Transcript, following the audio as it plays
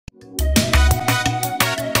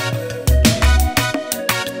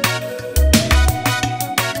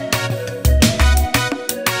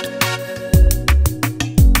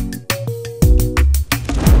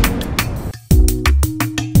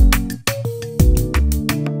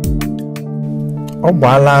Ọ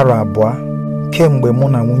gbaala arọ abụọ kemgbe mụ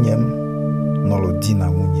na nwunye m nọrọ di na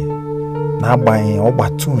nwunye, n'agbanyeghị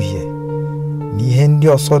ọgbata uhie na ihe ndị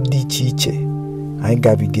ọzọ dị iche iche anyị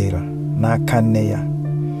gabigara n'aka nne ya.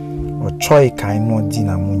 Ọ chọghị ka anyị nụọ di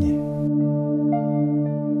na nwunye.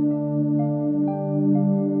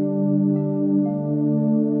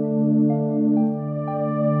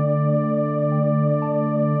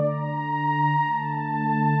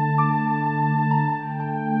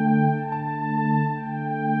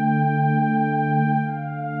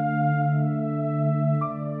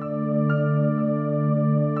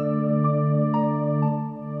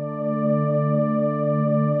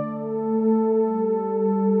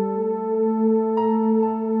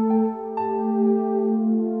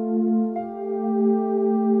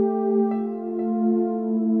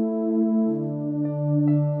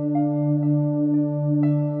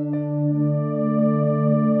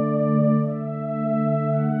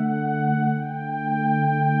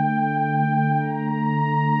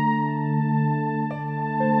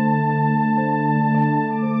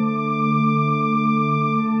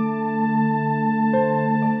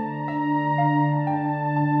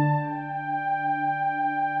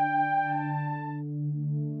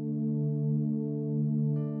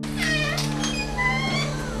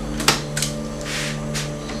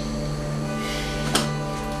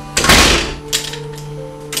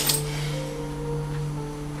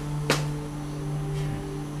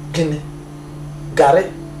 Gịnị? Garị?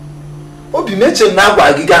 Obi meche na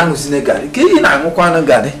agwa gị ga aṅụzine garị. Ka ị na-aṅụkwanụ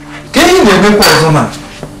garị? Ka ị na-emekwa ọzọ na?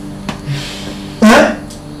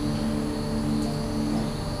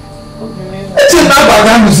 Eche na agwa gị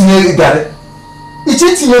aṅụzine garị.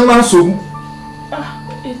 Iche tinye mma nsogbu.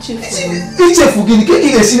 Ichefu gịnị? Ka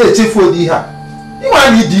ị ga-esi na-echefu ụdị ihe a?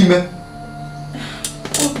 Ịnwa na ịdị ime.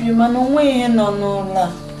 Obi mana onwe ihe nọ n'ụlọ.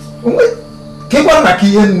 Ka ịgwa maka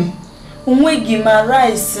ihe nri. Onwe gị ma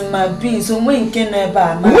rice ma beans, onwe nke nọ ebe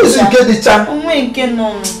a. Onwe nke dịcha. Onwe nke nọ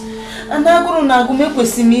nụ. Anagụrụ na agụm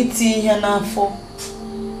ekwesị m iti ihe n'afọ.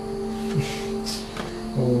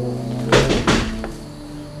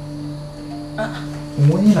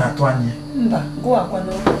 Onwe onye na-atụ anya. Mba, gụọ akwa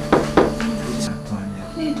n'ụlọ.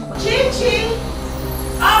 Chichi!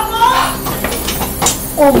 Amo!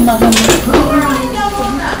 Oh, mama.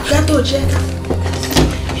 Gato check.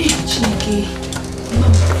 Chineke.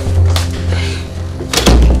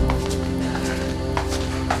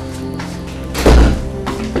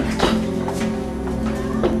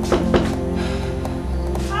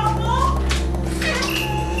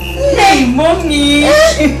 Hey, mommy.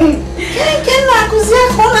 Quem lá cozinha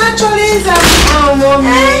com a choriza? Oh,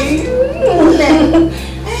 mommy.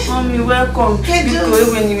 Mommy, welcome.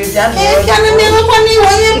 Because when you were there, can I never find you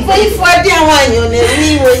when you pay for the wine on the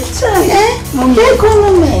anyway? Mommy,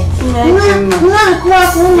 come me.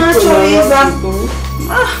 Na choriza.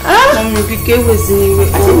 Mommy, because was I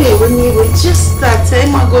think when you were just that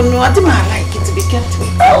time ago, no, I didn't like it to be kept.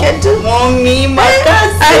 Mommy, my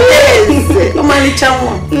cousin. Come on,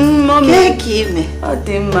 Chamu. Mommy, give me. Oh,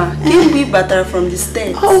 Dima, give me butter from the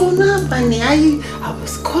States. Oh, no, Bunny, I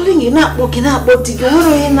was calling you, not walking out, but to go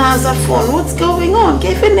in as a phone. What's going on?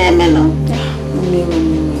 Give a name, no.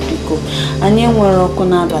 I knew where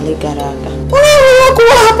Okuna Baligaraga. What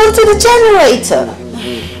happened to the generator?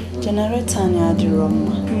 Generator near the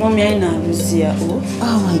room. Mommy, I know Lucia.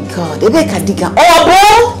 Oh my God, Rebecca Digga.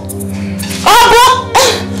 Oh,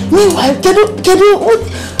 meanwhile, get it.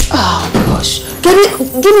 Oh gosh, give me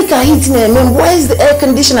a hint name. Where is the air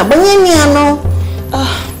conditioner?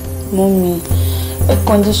 Mommy, air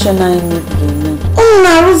conditioner in the room. Oh,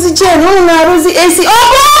 na Rosie Jen. Oh, na Rosie AC. Oh,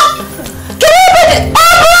 get it. Oh,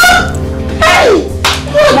 hey.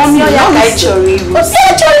 Mommy, you're like Chori.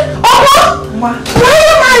 Oh, why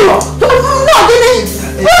am I?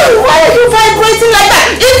 No, why are you vibrating like that?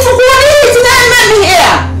 It's not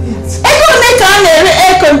here. I don't make an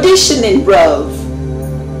air conditioning, bro.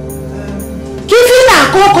 Give you a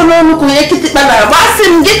coconut connected by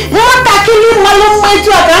Basim. What a killing malum way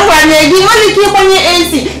to a gang. You only keep on your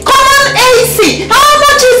AC. Common AC. How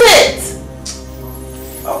much is it?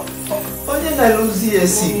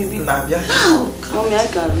 Mommy, I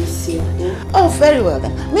got Lucia. Oh, very well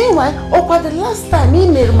then. Meanwhile, the last time he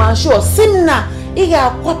made my show, Simna, he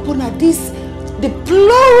got this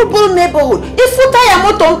deplorable neighborhood. If you tie a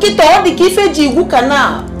motor, get all the kifeji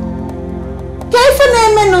wukana.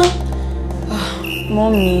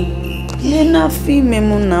 Mommy, you're not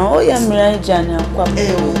female now. Oh, you're married, Jana.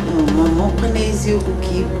 Mama, can I see you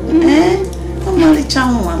keep? Come on,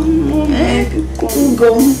 Chama. Go.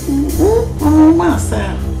 Massa.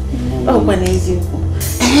 Oh, when is you?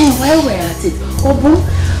 Where we're at it?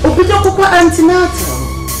 Open your antenatal.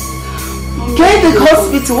 Get the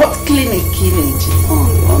hospital. What clinic?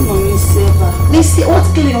 What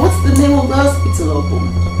clinic? What's the name of the hospital?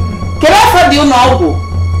 Can I find you now?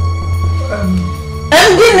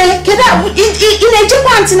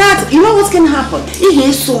 You know what's going to happen?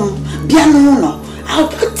 I'll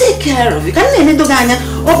take care of you. Can you do that?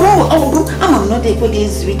 I'm not a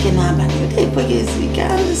this weekend. I'm not a this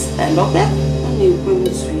weekend. I understand, okay?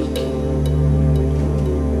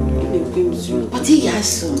 But he has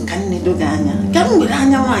soon. Can you do that? Can we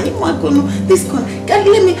run this con? Can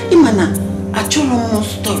you let me? Imana, a children's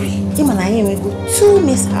story. Imana, I am 2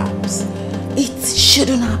 mishaps. It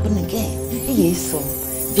shouldn't happen again. Yes, so.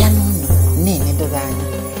 Biano, name do that.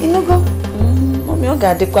 You know, go. You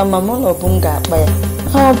got the mama or bunga by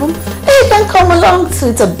he can come along to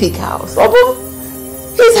it's a big house.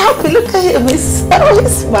 He's happy. Look at him. He's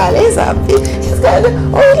smiling. He's happy. He's got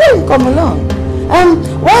let him come along.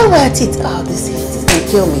 While we're at it, this heat is gonna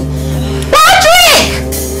kill me.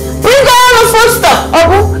 Patrick! Bring all the food stuff.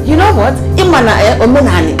 You know what? I'm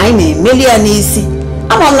a million easy.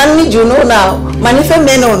 I'm on need you know now. Manifa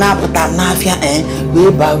men on up with that mafia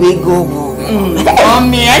we go.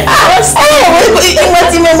 Mommy, I was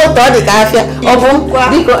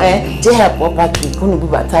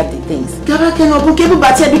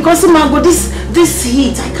because this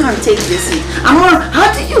heat, I can't take this heat. How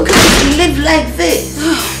do you guys live like this?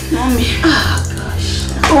 Mommy. Oh gosh.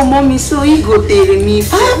 Oh mommy, so you go there me.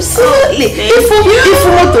 Absolutely. If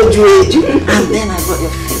you want to do it, and then I got your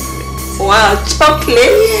favorite. Wow, chocolate.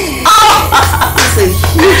 Yeah. Oh, it's a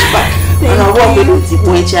huge bag. And I walk with the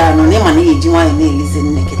boy child, and then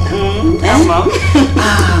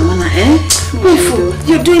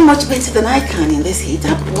you're doing much better than I can in this heat.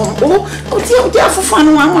 For fun,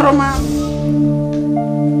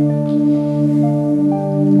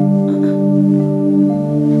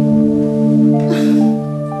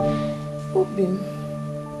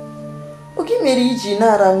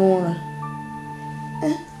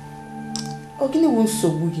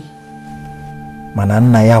 mana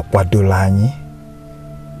nna ya kwadola anyị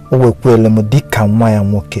o wekwele m dịka nwa ya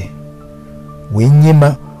nwoke wee nye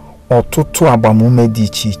m ọtụtụ agbamume dị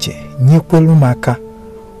iche iche nyekwelu m aka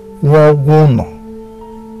nwa ọgwụ ụlọ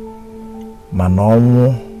mana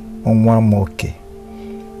ọnwa m oke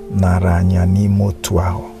nara anya n'ime otu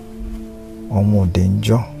ahụ ọnwụ dị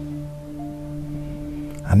njọ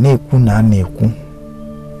a na-ekwu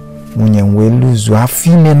nwunye wee luzu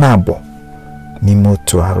afọ ime na abụọ n'ime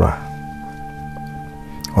otu arụ a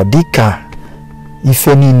ọ dịka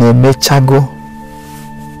ife niile emechago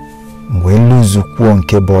wee luzu kwuo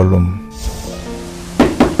nke bọọlụ m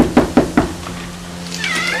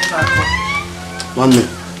nwanne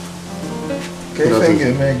ka ife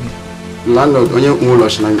ga-eme gị landlord onye nwe ụlọ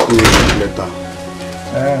shi na nye leta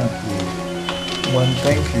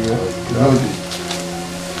thank you.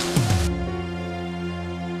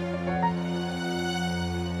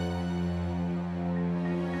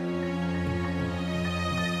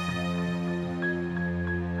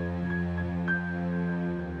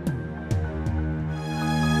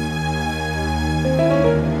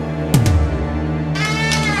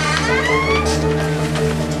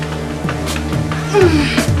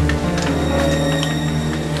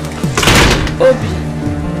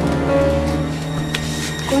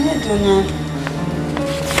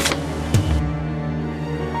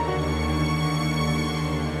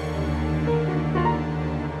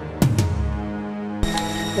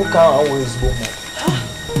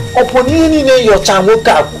 Upon any your chango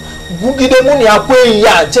cap, Gugide Muni Akwe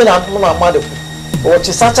ya, Jena Mama Mother, or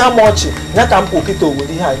Chisacha Mochi, Nakam Pokito with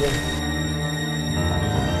the high.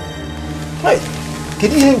 Hey,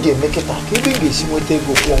 can you make it up? You think she will take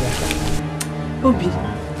go Obi,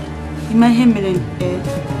 in my hemmerin,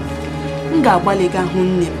 Nga Waliga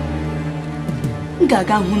Hunim.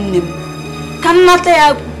 Ngaga Hunim. Can not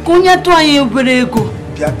a Gunya to a Berego.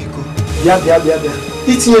 Piapico, Yabia.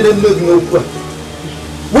 It's here and make no poor.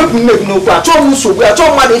 We make no poor. So we are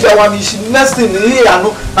talking money if I want me. Next thing here, I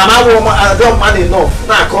know, and I don't money enough.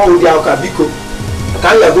 Now I call the Alcabico.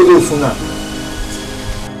 Can you go to Funa?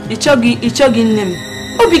 Ichogging them.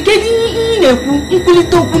 Obi getting in a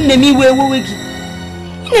Kulito Kunemi where we give.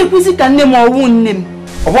 In a pussy can name or wound them.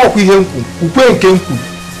 Of what we have, who pay came.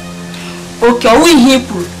 Okay, we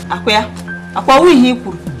Hebrew. Aqua we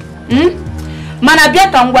Hebrew.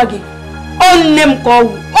 Manabiata Wagi. On name call.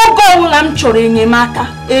 Oh, go, I'm choring a matter.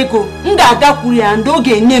 Ego. Nga Gakuri and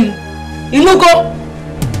Doge name. You know, go.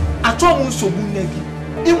 I told so negi.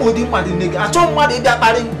 Imodi Madineg. I told Madi that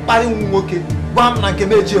paring working. Bam like a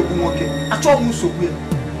major working. I told you so well.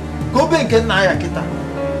 Go back and Nayakita.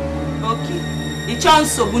 Okay. The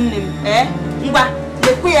chance of name, eh? Mba,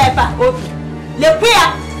 the queer, lekwe ya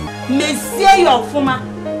mezie ya ọfụma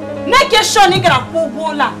make sure na ị gara kwụ ụgwọ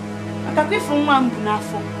ụlọ a maka ifu nwa m bụ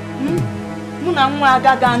n'afọ mụ na nwa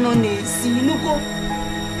agaghị anọ n'ezi inugo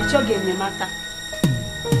ịchọghị enyemaka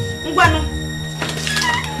ngwanụ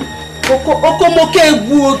okomoko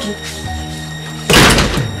egbuo gị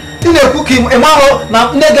ị na-ekwu ka ị mahụ na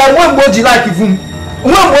nne gị nwe mgbe o ji like ivu m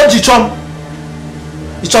nwe mgbe o ji chọọ m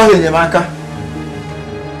ị chọghị enyemaka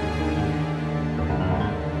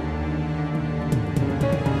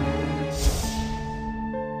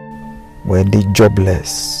wee dị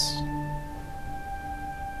jobless.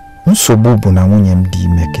 Nsogbu bụ na nwunye m dị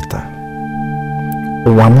ime kịta.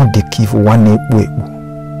 Ụwa m dị ka ife ụwa na-ekpu ekpu.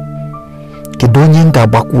 Kedu onye m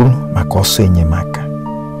ga-agbakwuru maka ọsọ enyemaka?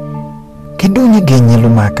 Kedu onye ga-enyelu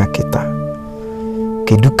m aka kịta?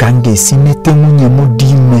 Kedu ka m ga-esi nete nwunye m dị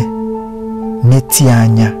ime neti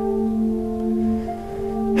anya?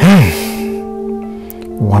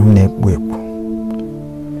 Ụwa m na-ekpu ekpu.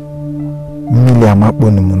 Mmiri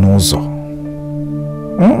amakponu m n'ụzọ.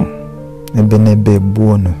 Ebe n'ebe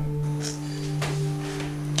egbuonu.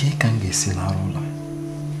 Ke ka m ga-esi larụ ụlọ?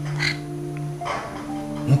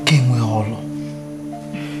 Nwoke enweghị ọrụ.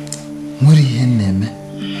 Nwere ihe m na-eme.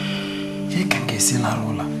 Ke ka m ga-esi larụ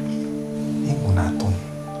ụlọ? Egwu na-atụ m.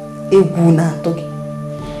 Egwu na-atụ gị?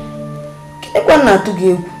 Kedụkwa na-atụ gị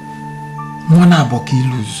egwu? Nwa na-abọ ka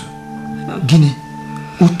iluzu. Gịnị?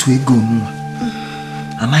 Otu ego nwa.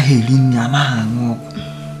 Anaghị eri nri, anaghị aṅụ ọgwụ.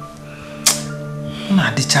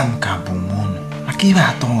 Na-adịcha m ka bụ m ọnụ maka ibe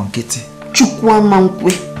atọ nkịtị. Chukwu ama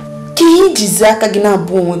nkwe ka ihe jizi aka gị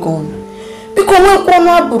na-abụ onwe gị ọnụ. Biko nwekwa ọnụ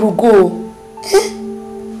abụrụ go.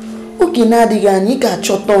 Oge na-adịghị anya ị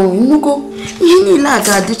ga-achọta ọrụ nnugo ihe niile a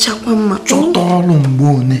ga-adịchakwa mma. Chọta ọrụ mgbe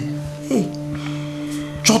one.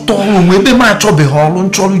 Chọta ọrụ mgbe ebe m achọbeghị ọrụ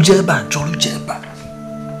nchọrụ je ebe a nchọrụ je ebe a.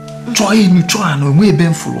 Chọọ enu chọọ anọ enwe ebe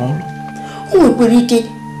m fụrụ ọrụ. O nwekwara ike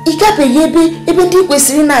ị gabeghị ebe ndị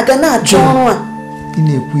kwesịrị na-aga na-achọ ọrụ a. Ị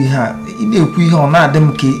na-ekwu ihe ọ na-adị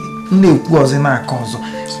m ka m na-ekwu ọzọ na-aka ọzọ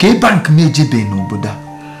ka bank m ejebeghị n'obodo a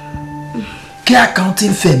ka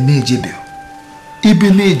akaụntịn firm m ejebeghị ibe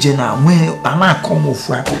m eje na nwee a na-akọ m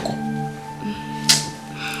ofu akụkọ.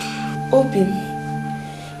 Obi m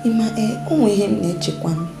ịma o nwere ihe m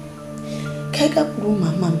na-echekwa m ka ị gakwuru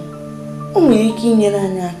mama m o nwere ike inyere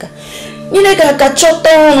anyị aka nyere gị aka chọta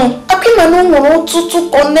ọrụ aka ịma na o nwere ọtụtụ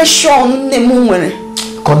kọnekshọn nne m nwere.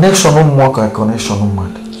 Kọnekshọn mmụọ ka kọnekshọn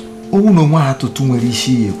mmadụ. Owu na onwe ha atụtụ nwere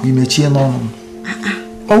isi ihe ekwu imechie n'ọnụ m.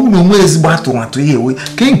 Owu na onwe ezigbo atụmatụ ihe ewe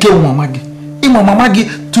ka nke mama gị ịma mama gị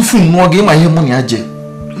tufu nnụọ gị ịma ihe mụ na ya je.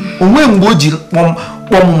 Onwe mgbe o ji kpọm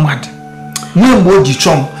mmadụ nwee mgbe o ji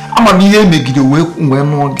chọọ m ama m ihe emegide wee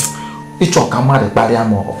nụọ gị ịchọ ka mmadụ kparịa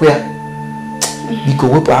ma ọ ya. Biko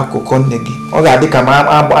wepụ akụkọ nne gị ọ ga-adị ka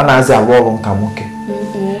a na-azị arụ ọrụ nka nwoke.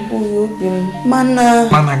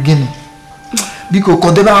 Mana gịnị? Biko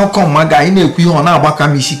kọdebe akụkọ mma ga anyị na-ekwu ihe ọ na-agbaka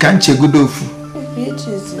m isi ka nchegodo ofu.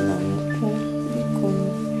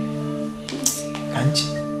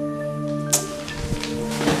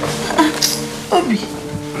 Obi,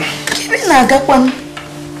 kebe na-agakwa m?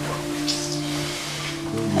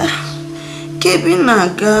 Kebe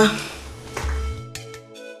na-aga?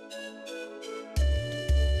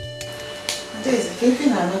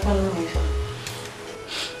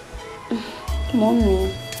 Mọmị,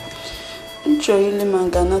 m chọrọ ile ma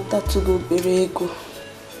ga-anata tụgo obere ego.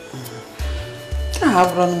 Ha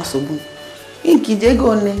bụrụ na nsogbu. Gị nke iji ego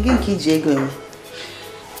ole? Gị nke iji ego eme?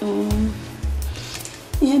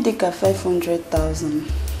 Ihe dị ka 500,000.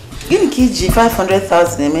 Gịnị ka iji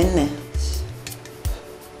 500,000 eme nne?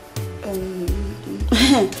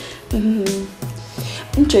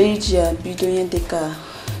 M chọrọ iji ya bido ihe dị ka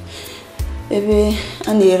ebe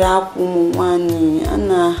a na-ere akwa ụmụ nwanyị,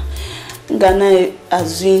 ga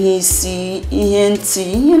na-azụ ihe isi, ihe ntị,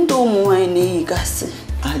 ihe ndị ụmụ nwanyị na-eyigasị.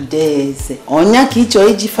 Adaeze, ọnya ka ị chọrọ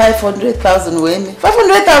iji 500,000 wee mee?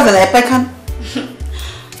 500,000 epekan?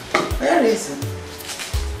 Where is it?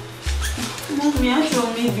 Mami, achọrọ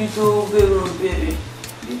m ibido obere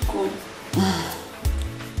biko.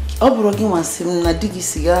 Ọ bụrụ gị nwasị m na di gị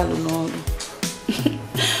si ga-alụ n'ọrụ.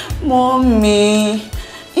 Mami,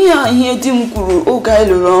 ihe di m kwuru oge anyị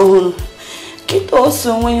lụrụ ọhụrụ. Kịta ọsọ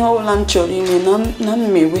onwe ihe ọbụla m chọrọ ime na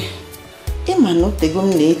mmewe. Ịma na otego m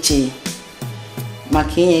na-eche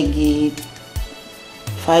maka inye gị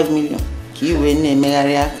 5 million ka ị wee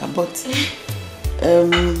na-emegharị aka, but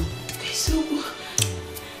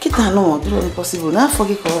kịta anụ ọ dịrọ impossible n'afọ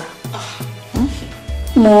gị kọrọ.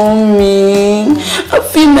 Mami,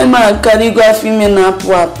 afọ ime m akarịgo afọ ime na-apụ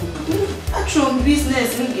apụ. Achọrọ m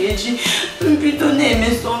biznes m ga-eji mbido na-eme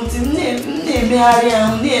something, na-emegharị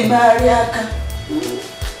ahụ, na-emegharị aka.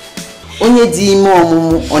 onye dị ime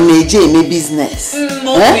ọmụmụ ọ na-eje eme biznes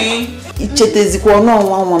ichetezikwa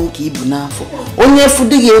ọnụọnwa nwa m ka ibu n'afọ onye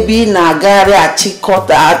fudu gị ebe ị na-agagharị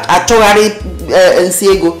achịkọta achọgharị nsị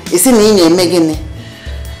ego esi na ị na-eme gịnị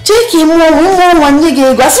cheki mmụọ nwa nye gị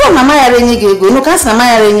ego asịrị na maghara enye gị ego enu ka asị na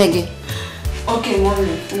maghara enye gị Okay, mommy,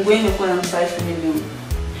 mgbe enyekwara m 5 million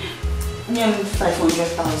nye m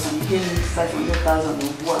 500,000 nye m 500,000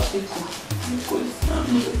 ugbu a biko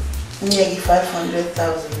nye gị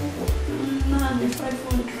 500,000 ugbu naanị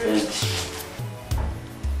 500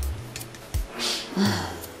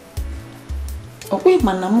 ọkwa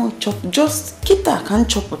mana m just kịta ka m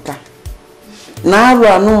chọpụta na arụ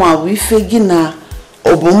anụma bụ ife gị na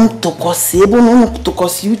ọ bụ m tụkọsi ebe unu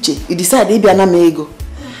tụkọsi uche you decide ịbịa na m ego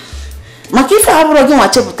maka ife abụrụ gị nwa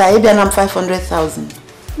chepụta ịbịa na m 500,000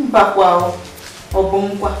 mbakwa ọ bụ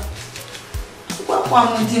nkwa gwakwa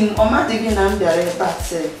m di m ọ madịghị na m bịara ebe a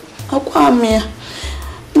sị akwa m ya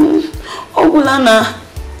ọ gwụla na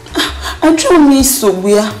ajụrụ m isogbu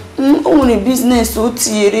ya o nwere biznes o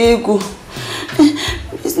tinyere ego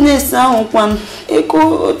biznes ahụ kwa ego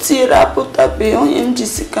o tinyere apụtabe onye m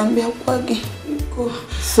jisi ka m bịakwa gị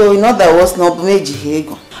so in other words na ọ bụ m ejighị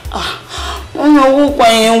ego onye ọgwụkwa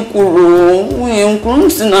ihe m kwuru m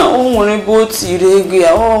si na o nwere ebe o tinyere ego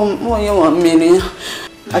ya onye nwa mere ya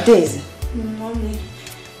Adaeze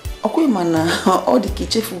ọkwa ịma na ọ dị ka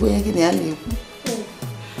ichefugo onye gị na ya na-ekwu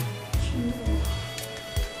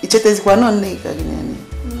ichetezikwa nọ nne gị ka gị na ya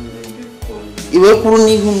na-ekwu iwe kwuru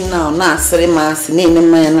n'ihu m na na-asịrị m asị na-ene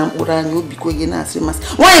mmanya na mkpụrụ anya obikwe gị na-asịrị m asị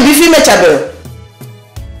nwaanyị bụ ife imechabere.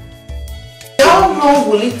 How long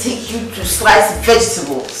will it take you to slice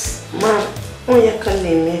vegetables? Ma, onye ka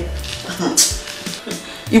na-eme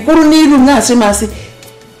ikwuru n'iru m na-asịrị m asị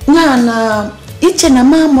nya na iche na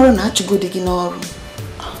ma mụrụ na achụgodi gị n'ọrụ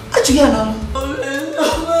achụghị ya n'ọrụ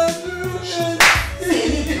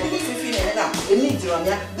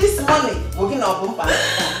this morning we're going to bump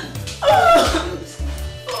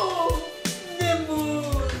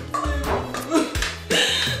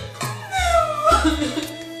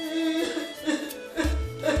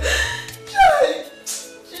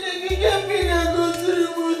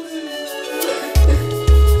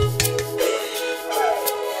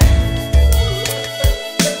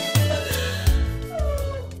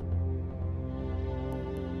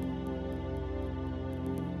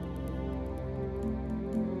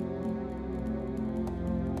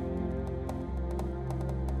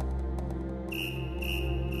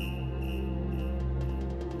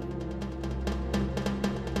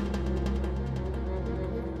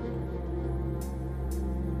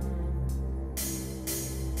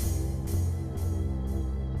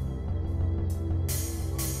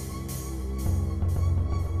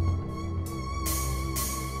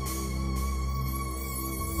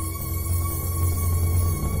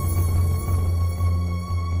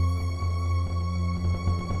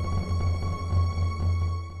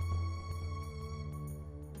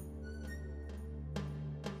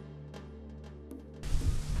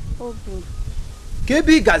ka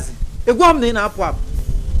ebe ị gazi egwa m na ị na-apụ apụ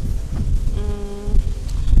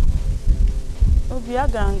obi a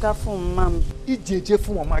ga-agafu mma m iji ejefu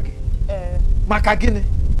mama gị maka gịnị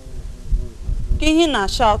ka ihe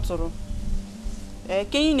na-acha atụrụ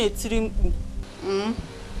ka ihe na-etiri mkpu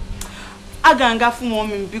a ga-agafu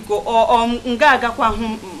mọmị m biko m ga-agakwa hụ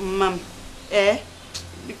mma m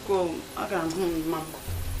biko a ga-ahụ mma m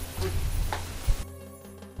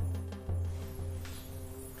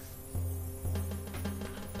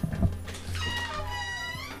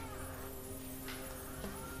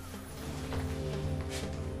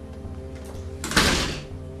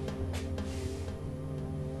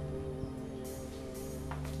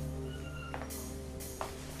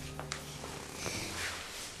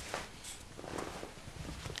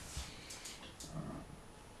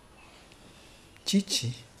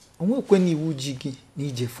Chichi, onwekwe n'iwu ji gị na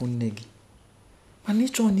ijefu nne gị mana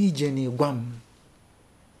ịchọ na ije na ịgwa m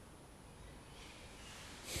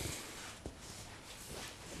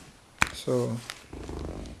so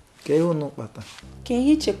ka ihe unu kpata ka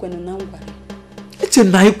ihe ichekwana na ngwara eche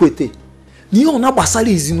na ikwete na ihe ọ na-gbasara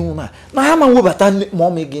ezinụlọ na ya ma webata ma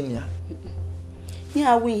ọ mee gịnị ya ihe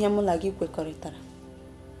awụ ihe mụ na gị kwekọrịtara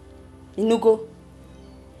inugo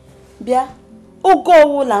bịa oge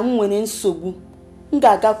ọwụla m nwere nsogbu m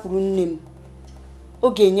ga-agakwuru nne m ọ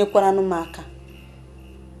ga-enyekwara m aka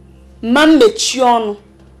ma mmechi ọnụ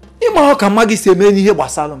ịma ka mma gị si eme n'ihe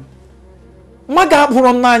gbasara m mma gị abụrụ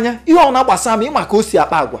m n'anya ihe ọ na-agbasara m ịma ka o si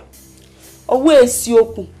akpa agwa ọ wee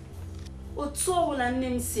isiokwu otu ọbụla nne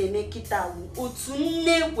m si eme kịta bụ otu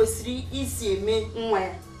nne kwesịrị isi eme nwa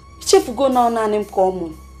ya ichefugo na ọ naanị m ka ọ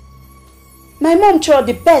mụrụ My mom chọrọ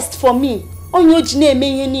the best for me. Onye o ji na-eme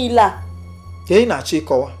ihe niile a. Ị na-achọ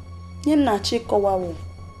ịkọwa. Ihe m na-achọ ịkọwa wụ.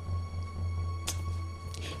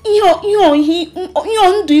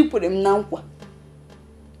 Ihe ndụ ikwere m na nkwa.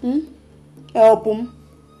 Ọ bụ m.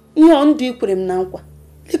 Ihe ndụ ikwere m na nkwa.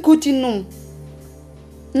 Lekọtinu m.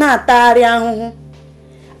 Na-atagharị ahụhụ.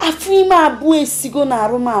 Afọ ime abụọ esigo na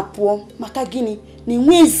arụ m apụọ maka gịnị na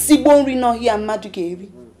enwe ezigbo nri n'ọhịa mmadụ ga-eri.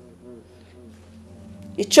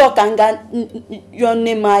 Ịchọ ka m gaa yọọ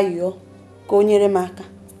nne m ayọ ka o nyere m aka.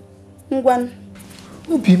 Ngwa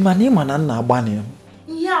Obi ma na ịma na nna agbani m.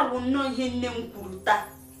 Ihe a bụ nnọọ ihe nne m kwuru taa.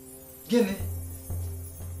 Gịnị?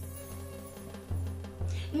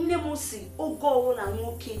 Nne m si oge ọbụla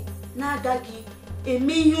nwoke na-agaghị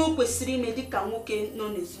eme ihe o kwesịrị ime dịka nwoke nọ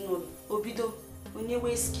n'ezinụlọ obido onye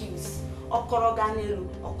wee skills ọkọrọ gaa n'elu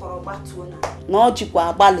ọkọrọ gbatuo na ọ jikwa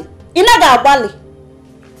agbalị. Ị naghị agbalị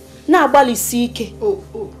na-agbalịsi ike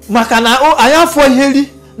maka na anyị afọ ihe ri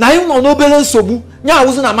na anyị nọ n'obere nsogbu nya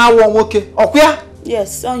awụzi na m awụọ nwoke ọkwa ya?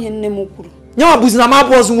 Yes, onye nne m kwuru. Nya abụzi na m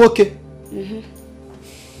abụ ọzọ nwoke.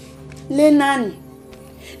 Lee naanị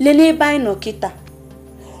lee n'ebe anyị nọ kịta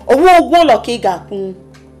ọgwụ ụlọ ka ị ga-akwụnwu.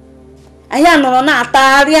 Anyị anọrọ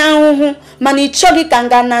na-atagharị ahụhụ mana ị chọghị ka m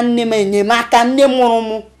gaa na nne m enyemaka nne mụrụ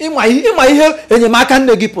m. Ịma ihe enyemaka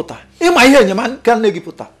nne gị pụta. Ịma ihe enyemaka nne gị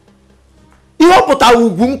pụta. Ihe ọ pụtara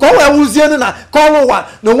ugwu m ka o wee wụzienu na ka ọrụ ụwa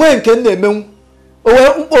na onwe nke m na-emenwu.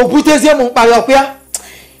 O butezie m mkparị ọkwa ya.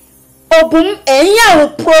 Ọ bụ m ihe ahụ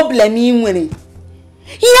problem ị nwere.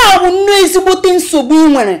 Ihe ahụ nnọọ ezigbote nsogbu ị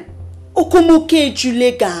nwere. Okomoko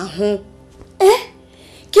ejule ga-ahụ.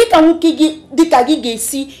 Ka nwoke gị dịka gị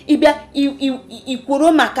ga-esi ịbịa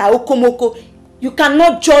ikworo maka okomoko. You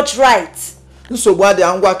cannot judge right. Nsogbu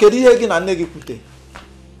adịghị ngwa kedu ihe gị na nne gị kwute?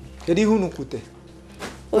 Kedu ihe unu kwute?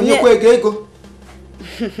 Onye kwe ego?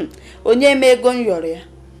 Onye eme ego nyọrọ ya.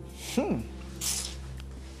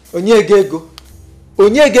 Onye ego?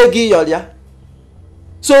 Onye gị yọrọ ya?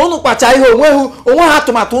 So unu kpacha ihe onwe ha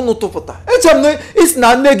atụmatụ unu tụpụta. Eche m na isi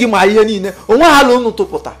na nne gị ma ihe niile onwe ha la unu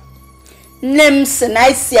tụpụta. Nne m si na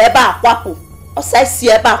isi ebe akwapụ. Ọsa isi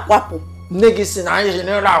ebe akwapụ. Nne gị si na anyị ji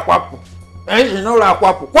n'ụlọ akwapụ. Anyị ji n'ụlọ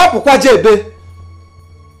akwapụ. Kwapụkwaje ebe.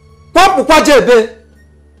 Kwapụkwaje ebe.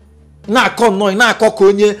 Na-akọ nnọọ na-akọ ka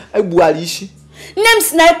onye egbughara isi. Nne m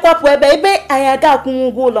si na ịkwapụ ebe anyị aga akwụnwụ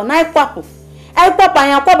ụgwọ ụlọ na ịkwapụ. Anyị kwapụ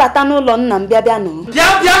anyị akwabata n'ụlọ nna m bịa nọ.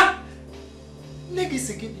 Bịa. Nne gị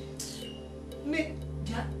si gịnị? Nne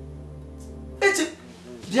bịa. Eche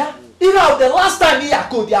bịa. Ihe ahụ the last time ị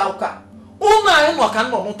akọ ụdị akụkọ a. Ụnụ anyị nọ ka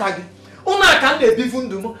nọ mụta gị. Ụnụ a ka m na-ebivu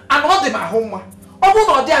ndụ m ana ọ dị m ahụ mma. Ọ bụrụ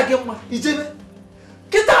na ọ dị gị mma ijebe.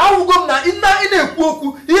 Kịta ahụgo m na ị na-ekwu okwu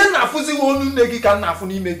ihe na-afụzighị onu nne gị ka m na-afụ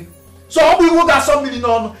n'ime gị. So ọ bụ iwu ga-asọ mmiri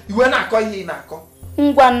n'ọnụ iwe na-akọ ihe ị na-akọ.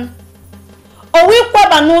 Ngwanụ ọwa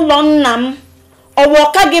ịkwaba n'ụlọ nna m ọwa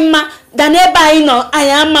ọka gị mma ga n'ebe anyị nọ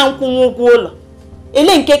anyị ama nkwụnwụ ụgwọ ụlọ.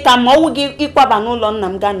 Ele nke ka ma ọwụ gị ịkwaba n'ụlọ nna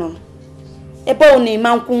m ga nọrọ ebe ọ na-eme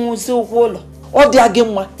nkwụnwụzi ụgwọ ụlọ. Ọ dị gị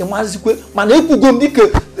mma ịmazikwe mana ekwugo m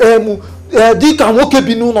dịka nwoke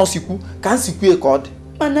bi n'ụlọ sikwu ka m sikwue ka ọ dị.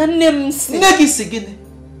 Mana nne m si. Nne gị si gịnị?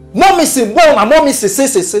 Mọmị si mgbe na mọmị si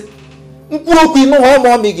sị mkpụrụ okwu ịnụ ha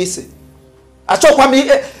mọmị gị si. Achọkwa m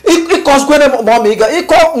ịkọzikwere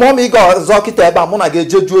ịkọ mọmị ga ọzọ kịta ebe a mụ na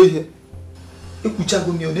ga-eje jụọ ihe.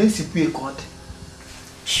 Ekwuchago m ya ọ na-esikwue ka ọ dị.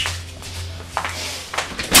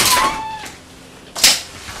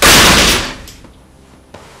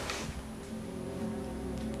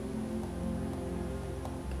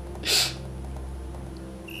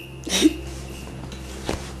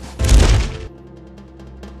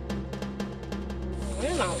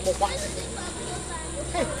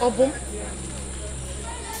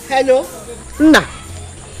 Hello. Nna.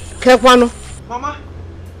 Kekwanụ. Mama,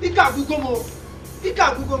 ike agwụgo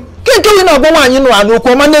m. Ke ị na-agwa nwaanyị nụ anụ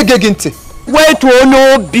okwu ọma na-ege gị ntị. Wetuo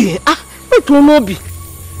n'obi. Wetuo n'obi.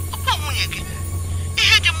 Ọkwa nwunye gị.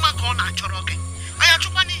 Ihe dị mma ka ọ na-achọrọ gị. Anyị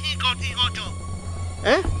achọkwa n'ihe ọjọọ.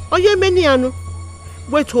 Onye emeni ya nụ.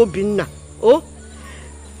 Wetuo obi nna.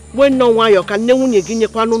 Wee nọ nwayọọ ka nne nwunye gị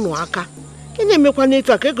nyekwanụ nụ aka. Ị na-emekwa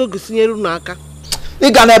n'etu a ka ego gosinyere nụ aka.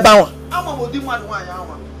 Ị ga n'ebe ahụ. Ama m ụdị mmadụ nwaanyị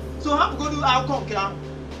ahụ. So hapụgodu akụkọ nke ahụ.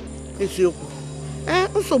 Eziokwu.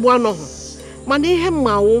 Nsogbu anọghị. Mana ihe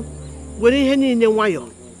mmanwụ were ihe niile nwayọọ.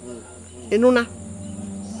 Ịnụna?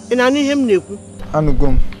 Ị na-anụ ihe m na-ekwu? Anụgo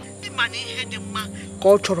m. Ịma na ihe dị mma ka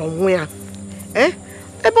ọ chọrọ nwa ya.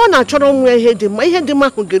 Ebe ọ na-achọrọ nwa ya ihe dị mma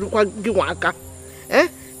ahụ ga-erukwa gị nwa aka.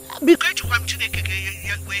 Biko ejikwa m Chineke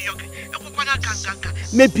wee yọ gị ekwekwana ka nga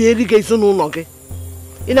mebieri gị ezinụlọ gị.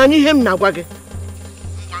 Ị na-anụ ihe m na-agwa gị?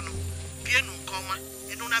 Ngwanụ bienu nke ọma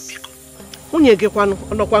ịnụna biko. Nwunye gị kwanụ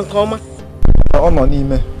ọ nọkwa nke ọma? Ọ nọ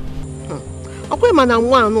n'ime. Akwa mana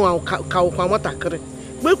nwa anụ ka ụkwa nwatakịrị.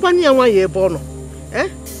 Gbekwana ya nwa ya ebe ọ nọ.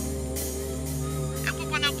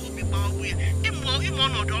 Ekwekwana ka obi gbaa ọgwụ ya. Ịmụ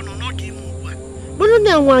ọnọdụ ọ nọ n'ọdụ ime ugbu a. Bụrụ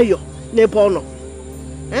na nwayọ n'ebe ọ nọ.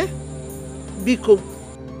 Biko.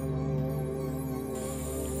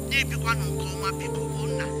 Na-ebikwanụ nke ọma biko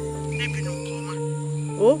nna. Na-ebinụ nke ọma.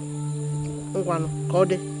 Ngwanụ ka ọ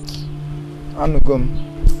dị. Anụgo m.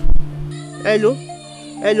 Hello?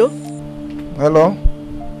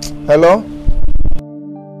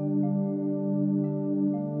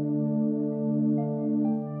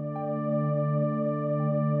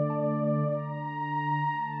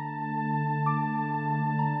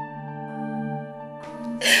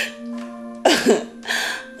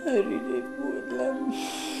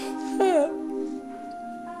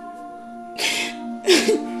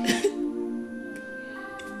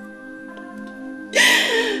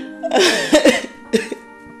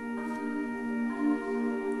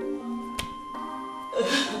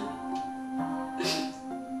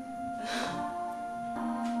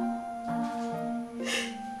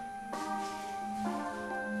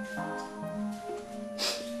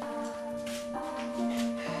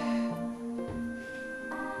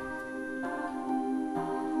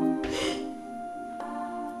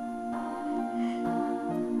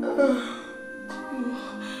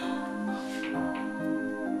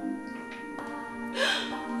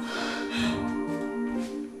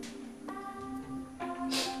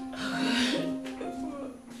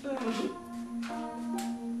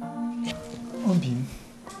 Obi m,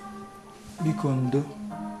 biko ndo.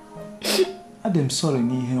 Adị m sorry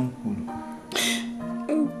n'ihe m kwuru.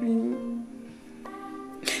 Obi m,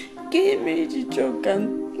 ka eme iji chọọ ka m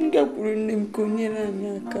gakwuru nne m ka o nyere anyị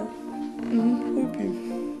aka. Obi m,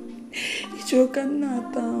 ịchọ ka m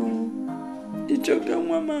na-ata ahụhụ, ịchọ ka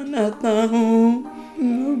nwa m na-ata ahụhụ.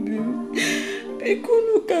 Obi m, biko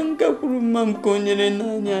nụ ka m gakwuru mma m ka o nyere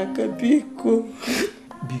anyị aka, biko.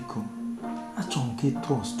 Biko, achọ nke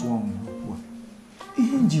trust one.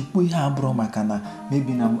 Ihe njikwa ihe abụrụ maka na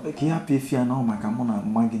mebi na ka ya pefi ya na maka mụ na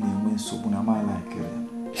mma gị na-enwe nsogbu na mala ekere.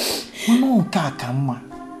 Mana nke a ka mma.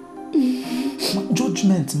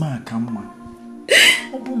 Judgment ma ka mma.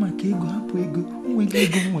 Ọ bụ maka ego hapụ ego, nwere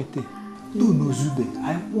ego nweta. Do n'ozube,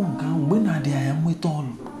 akwụkwọ nke ahụ mgbe na-adị anya nweta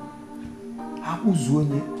ọrụ. Akwụzu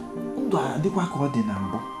onye, ndụ adịkwa ka ọ dị na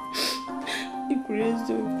mbụ. Ikwuru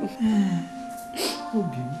eziokwu.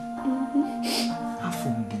 Obi m, afọ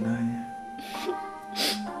m gị n'anya.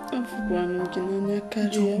 Afụkwanụ gị n'anya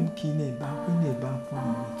karịa. Chọọ m ka ị na-ebe akwa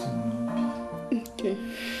na otu n'obi. Okay.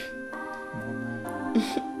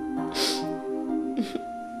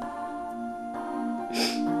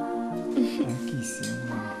 Nke isi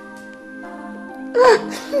nwa.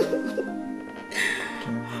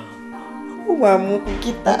 Ụmụ amụkwụ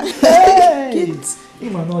kịta.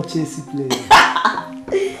 Ịma na ọcha esi play.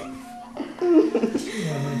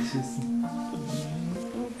 Ịma na ọcha esi.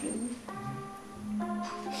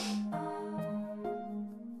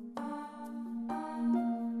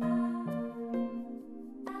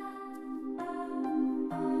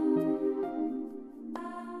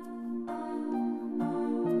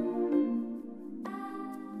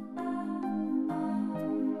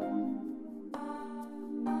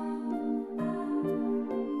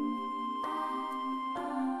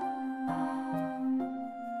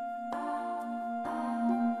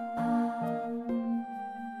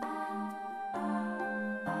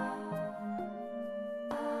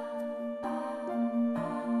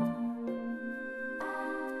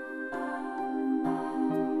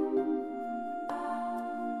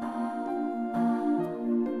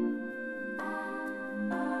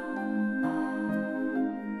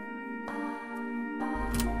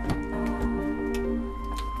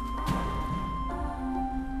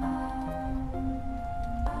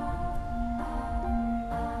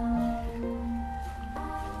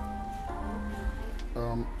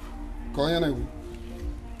 Ka onye na-ekwu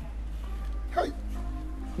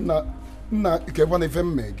nna kekwa na ife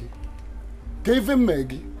mme gị ka ife mme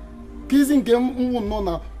gị ka izi nke nwụ nnọọ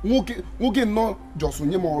na nwoke nnọọ jọsụ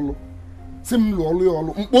nye m ọlụ si m lụọ ọlụ ya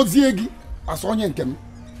ọlụ mkpozie gị asa onye nke m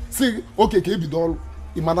si oke ka ebido ọlụ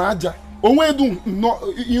ịma na aja onwe edu nnọọ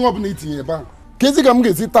ihe ọbụla itinye ebe ahụ ka ezi ka m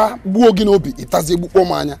ga-esi taa gbuo gị n'obi ịtazi egbukpọ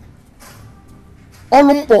m anya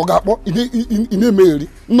ọlụ mkpọ ga-akpọ ị na-emegheri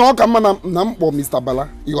nna ọ ka mma na mkpọ Mr. Bala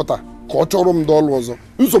ịghọta ka ọ chọrọ m ndị ọlụ ọzọ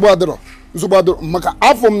nsogbu adịrọ maka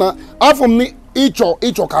afọ m na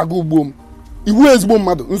ịchọ ka aga ugbo m iwu ezigbo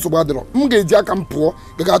mmadụ nsogbu adịrọ m ga-eji aka m pụọ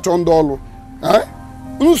ga chọọ ndị ọlụ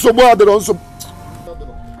nsogbu adịrọ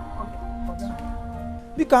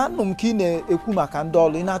biko anụ m ka ị na-ekwu maka ndị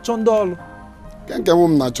ọlụ ị na-achọ ndị ọlụ nke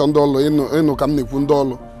m na-achọ ndị ọlụ ịnụ ka m na-ekwu ndị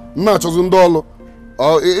ọlụ na-achọzi ndị ọlụ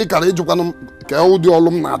ịkara ịjụkwanụ ka ụdị ọlụ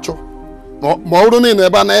m na-achọ ma ọ bụrụ niile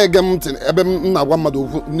ebe a na-ege m ntị ebe m na-agwa mmadụ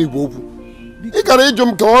okwu n'igwe okwu ịkara ịjụ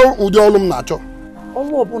m ka ụdị ọlụ m na-achọ.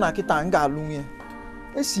 Ọlụ ọbụla kịta m ga-alụ nwunye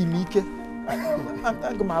esi m ike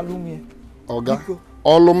aga m alụ nwunye. Ọga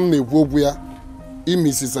ọlụ m na-ekwu okwu ya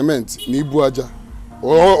imisi sementi na ibu aja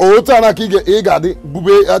otu ara ka ị ga-adị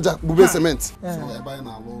bube aja bube sementi.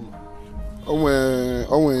 Onwe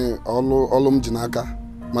ọlụ m ji n'aka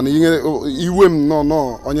mana iwe m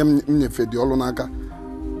nọ onye m nyefe dị ọlụ n'aka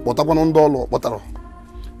kpọtakwanụ ndị ọlụ kpọtara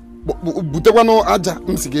butekwanụ aja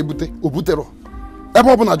m si ga-ebute o butere ebe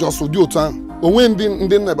ọ bụla jọsụ dị otu ahụ onwe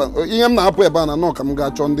ndị nneba ihe m na-apụ ebe a na nọ ka m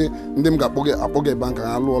ga-achọ ndị m ga-akpọga ebe a ka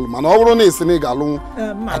ha alụ ọlụ mana ọ bụrụ na esi na ị ga-alụ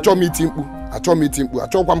achọ m iti mkpu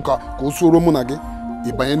achọkwa m ka o suoro mụ na gị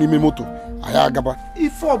ịbanye n'ime moto anyị agaba.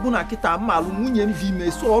 Ife ọbụla kịta m alụ nwunye m dị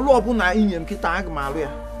ime so ọlụ ọbụla inye m kịta aga m alụ ya.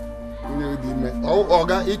 Nwunye dị ime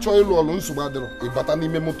ọga ịchọ ịlụ ọlụ nsogbu adịrọ ịbata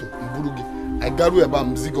n'ime moto mburu gị anyị garuo ebe a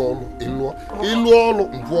m ziga ọlụ ịlụ ọlụ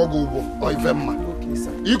mpụọ gị ụgwọ ife mma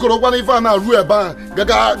ikorokwana ife a na-arụ ebe a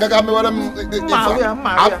gaga mewere m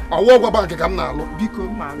ọwụ ọgwa bankị ka m na-alụ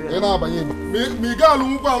ị na-abanye ebe ma ị ga-alụ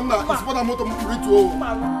ngwa m na isipọ na moto m rituo.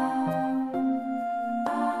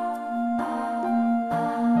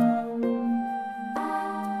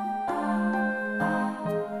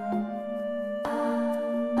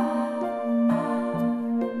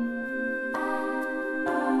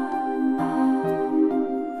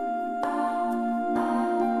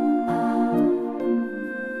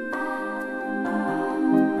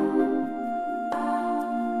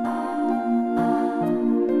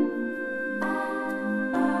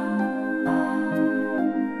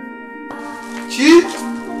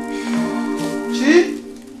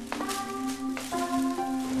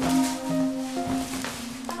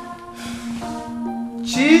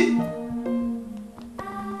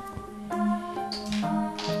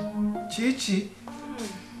 Chichi.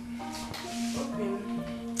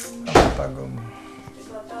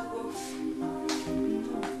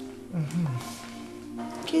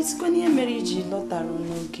 Ka esikwana ihe mere iji lọtara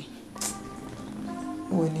n'oge?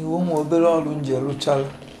 When you want obere ọrụ nje rụchala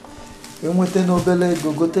enweta n'obere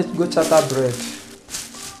ego gochata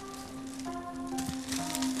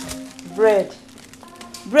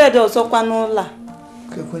bread ọzọkwa n'ụlọ a.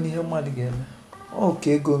 Kekwana ihe mmadụ ga-eme ọ ka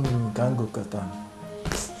ego m ka m gokọta.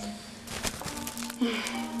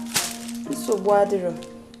 Nsogbu adịrọ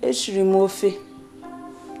eshiri m ofe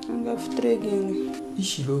m ga-futere gị nri.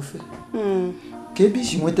 Ishiri ofe? Ka ebe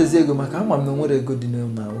isi nwetazi ego maka ama m na nwere ego dị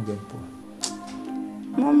na oge mpụ.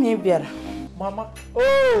 Mama bịara. Mama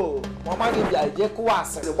gị bịara jee kụwa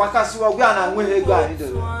asịrị gbakasịwa ọgwụ a na nweghị ego anyị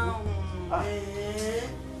dere.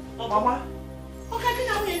 Mama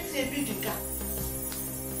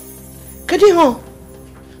kedu ihe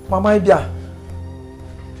mama ịbịa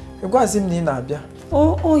ịgwazi m na ị na-abịa.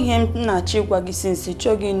 Ihe m na-achọ ịgwa gị sinsi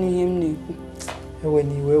chọghị ịnụ ihe m na-ekwu. Ewe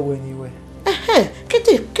n'iwe.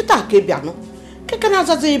 Kịta ka ị bịa nụ keke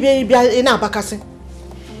na-azazi ịbịa ị na-abakasị.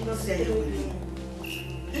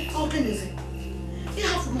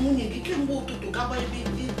 Ịhafuru nwunye gị kemgbe ụtụtụ gaba ebe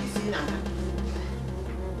isi na-aga.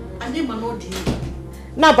 Anyị ma na ọ dị ime.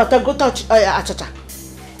 Na-abata gote achịcha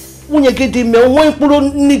nwunye gị dị ime onwe mkpụrụ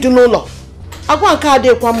nri dị n'ụlọ agwa nke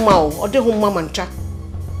adịghịkwa mma ọ dịghị mma ma ncha.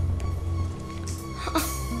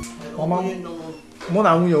 Mụ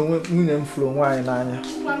na nwunye m fụrụ onwe anyị n'anya.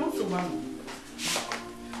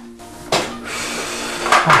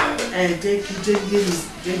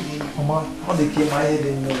 Mama, ọ dị ka ịma ihe dị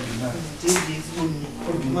n'obi na.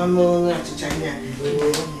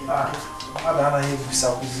 Mmadụ anaghị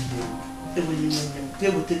ebusakwụzi gị.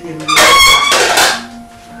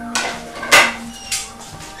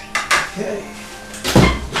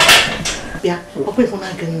 Bịa, ọ bụ ịfụna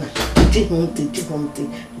gị nna jihụ ntị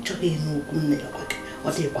nchọghị ihe n'okwu nne ya gwa gị ọ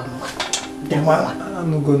dịkwa mma.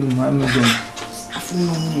 Anụgonu m afụ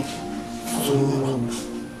nọ nwunye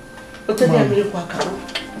otere ya mmiri kwa aka.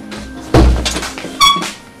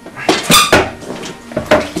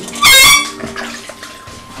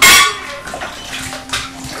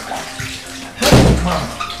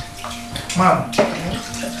 Mom.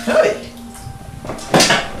 Hey.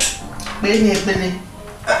 Bene.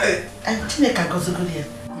 Chineke agọzigoro ya.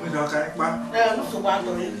 Mmiri ọka ịkpa. Nsogbu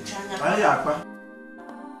adọrọ ericha anya. Anyị akpa.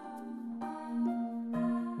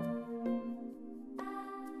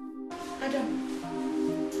 Adam.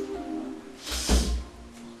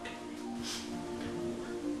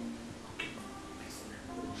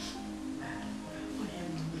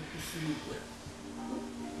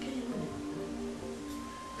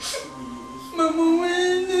 Mama,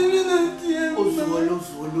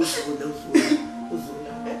 Ozuola.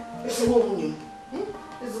 ezigbo nwunye m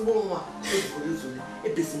ezigbo nwa ezuru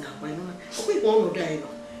ebezina akwa ịnụ na ọkwa ịkwa ọnọdụ anyị nọ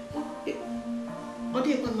ọ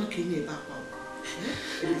dịghịkwa mma ka ị na-ebe akwa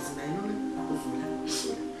ebezina ịnụ na ozula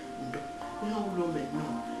ndo ihe ọbụla o mere nọ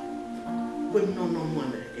mgbe m nọ n'ọnwa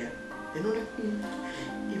mere gị ịnụ na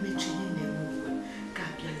imechi ihe na-eme ugbu ka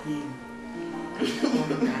abịa lie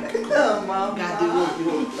ọnụ ga-adịrị obi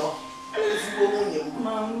ụtọ ezigbo nwunye m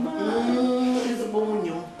ezigbo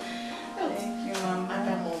nwunye m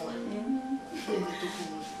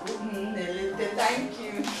Thank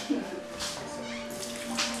you.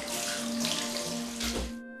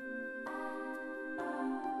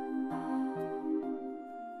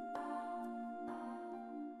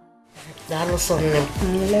 Dalo sonne.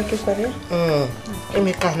 Leke kware?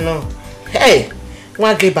 Emeka no. Hey,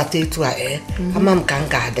 nwa gị bata etu a ama m ka m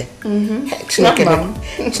ga-adị.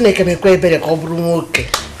 Chineke mekwa ebere ka ọ bụrụ nwoke.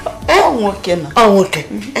 Nwoke na. Nwoke.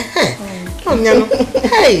 Onyanụ.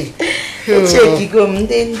 Hey. Chekigo m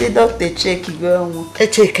ndị dọkịta chekigo ọnwụ.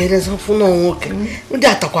 Echekere zọfụ na nwoke. Ndị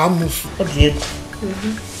atakwa amụsụ. Ọ dị egwu.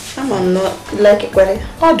 Ama m na leke kware.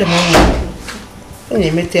 Ọ dị mma. Ọ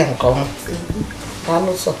na-emete ya nke ọma.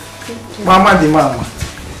 Daalụ sọ. Mama dị mama.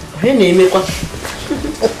 Onye na-emekwa.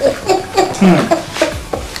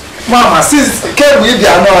 Mama, since kemgbe ị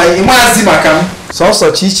bịa nọ ịmazi maka m.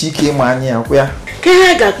 Sọsọ chichi ike ịma anyị ya kwa ya. Ka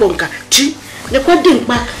ihe ga-akpọ nka chi nekwa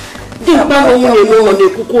dimkpa ahụ nwunye m ọ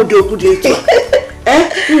na-ekwukwa ụdị okwu dị etu a.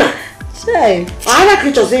 Nna. Ara ka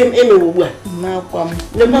ị chọzi emewe ugbu a. N'akwa m.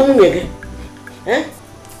 Nekwa nwunye gị.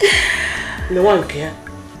 Lewa nke ya.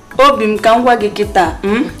 Obi m ka m gwa gị kịta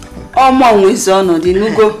ọma nwezi ọnọdụ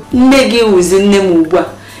n'ugo nne gị wụzi nne m ugbu a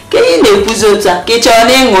ka ị na-ekwuzi otu a ka ị chọrọ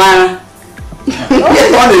na ịṅụ ara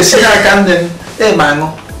Ọ na-esi n'aka nne m ịma aṅụ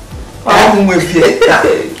ọmụ nwefie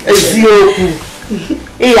eziokwu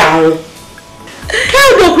ịya aṅụ ka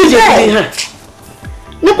ụdị okwu ji ekwu ihe a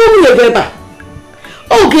nekwa nwunye gị ebe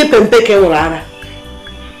a oge pempe ka nwere ara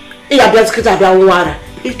ị ga-abịazi kịta abịa nwa ara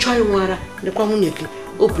ịchọ ịnwe ara nekwa nwunye gị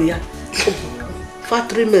obu ya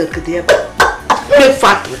factory milk dị ebe milk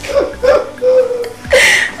factory.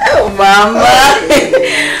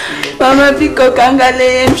 Mama biko ka m gaa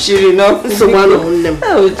lee m shiri n'ọkụ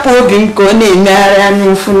obi m ka ọ na-emegharị anya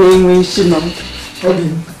ụfụ na-enwe isi nọ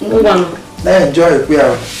ngwanụ na-enjoy ekwe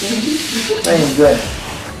ya na-enjoy.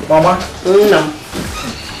 Mama, nna m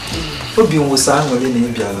obi m wụsa aṅụrị na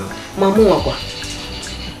ị bịara. mama nwakwa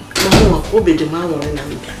obi dị m aṅụrị na m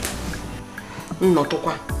bịa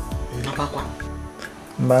nnọtụkwa nnabakwa.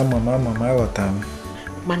 Mama aghọtara m.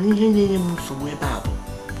 Mana ihe na-enye m nsogbu ebe a bụ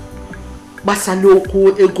gbasara okwu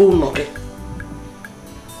ego ụlọ gị.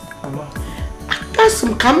 Akasị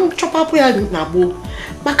m ka m chọpapụ ya na gboo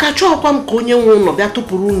maka achọghịkwa m ka onye nwe ụlọ bịa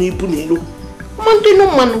tụpụrụ ụlọ ibu n'elu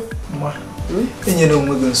mmanụ. Enyere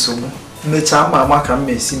onwe gị nsogbu mechaa ama ka m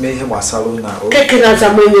esi mee ihe gbasara ụlọ keke na-aza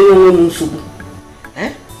m enyere onwe m nsogbu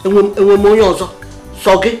enwe m onye ọzọ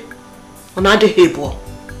sọ gị ọ na-adịghị ịbụọ.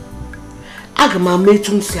 Aga m ama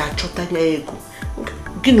etu m si achọta ya ego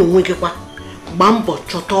gị na onwe gị kwa gbaa mbọ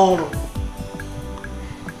chọta ọrụ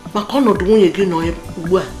maka ọnọdụ nwunye gị nọ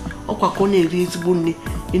ugbu a ọkwa ka ọ na-eri ezigbo nri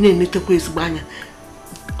ị na-enetekwa ezigbo anya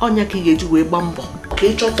ọnya ka ị ga-eji wee gbaa mbọ ka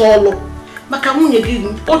ị chọta ọrụ maka nwunye gị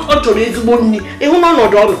ọ chọrọ ezigbo nri ịhụ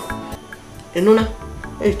n'ọnọdụ ọnụ ịnụna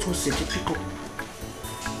etu o si dị biko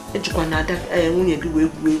ejikwa na ada nwunye gị wee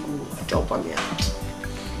gwuo egwu achọkwa m ya.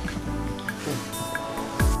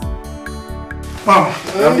 Mama,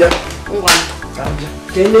 abịa. Ngwa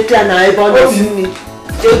jee nleta ya na ebe ọ na-esi nri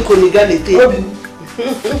jee nkoniga na-ete ya.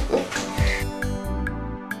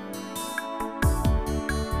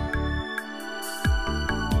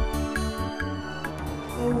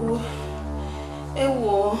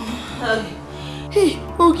 Ewo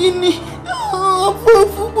ogini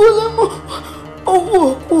afọfugbola m ọgwụ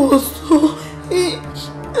ọkpụ ọsọ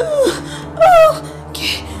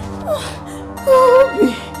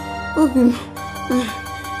obi m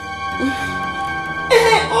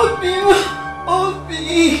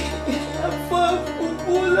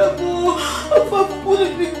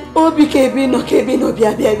obi ka ebe nọ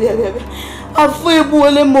bịa afọ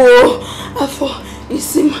egbuole m afọ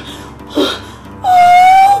isi m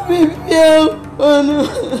obi bịa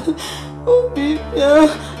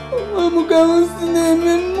m ka m si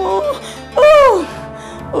na-eme mmụọ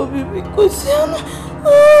obi biko si anụ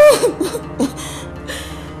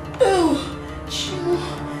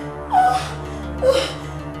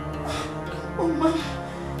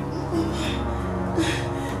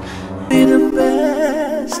Be the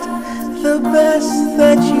best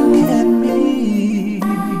that you can be.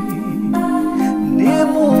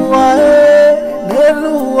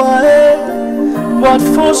 But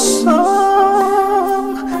for some,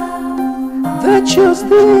 they choose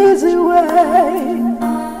the easy way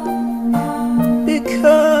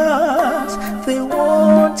because they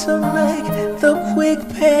want to make the quick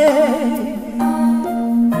pay.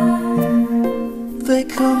 They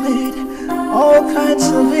commit all kinds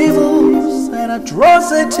of evils and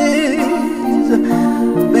atrocities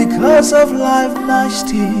because of life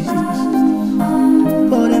niceties,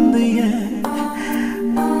 but in the end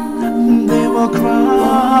they will cry.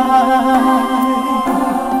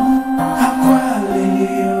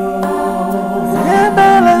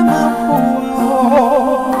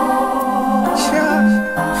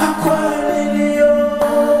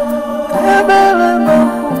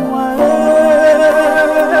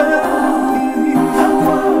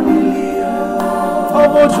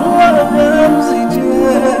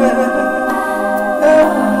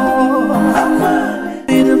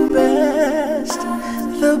 Be the best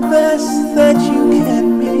that you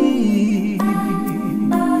can be.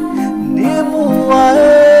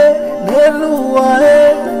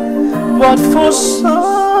 But for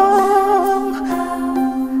some,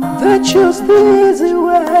 they choose the easy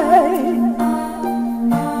way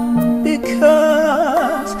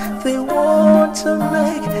because they want to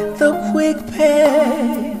make the quick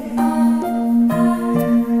pay.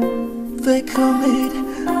 They commit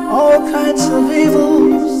all kinds of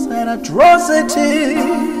evils and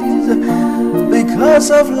atrocities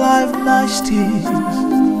because of life niceties,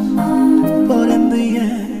 but in the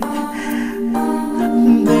end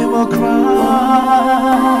they will cry.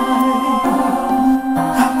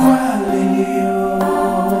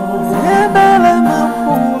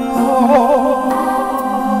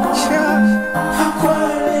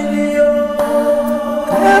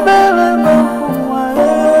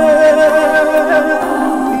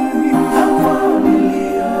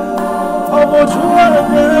 Oh,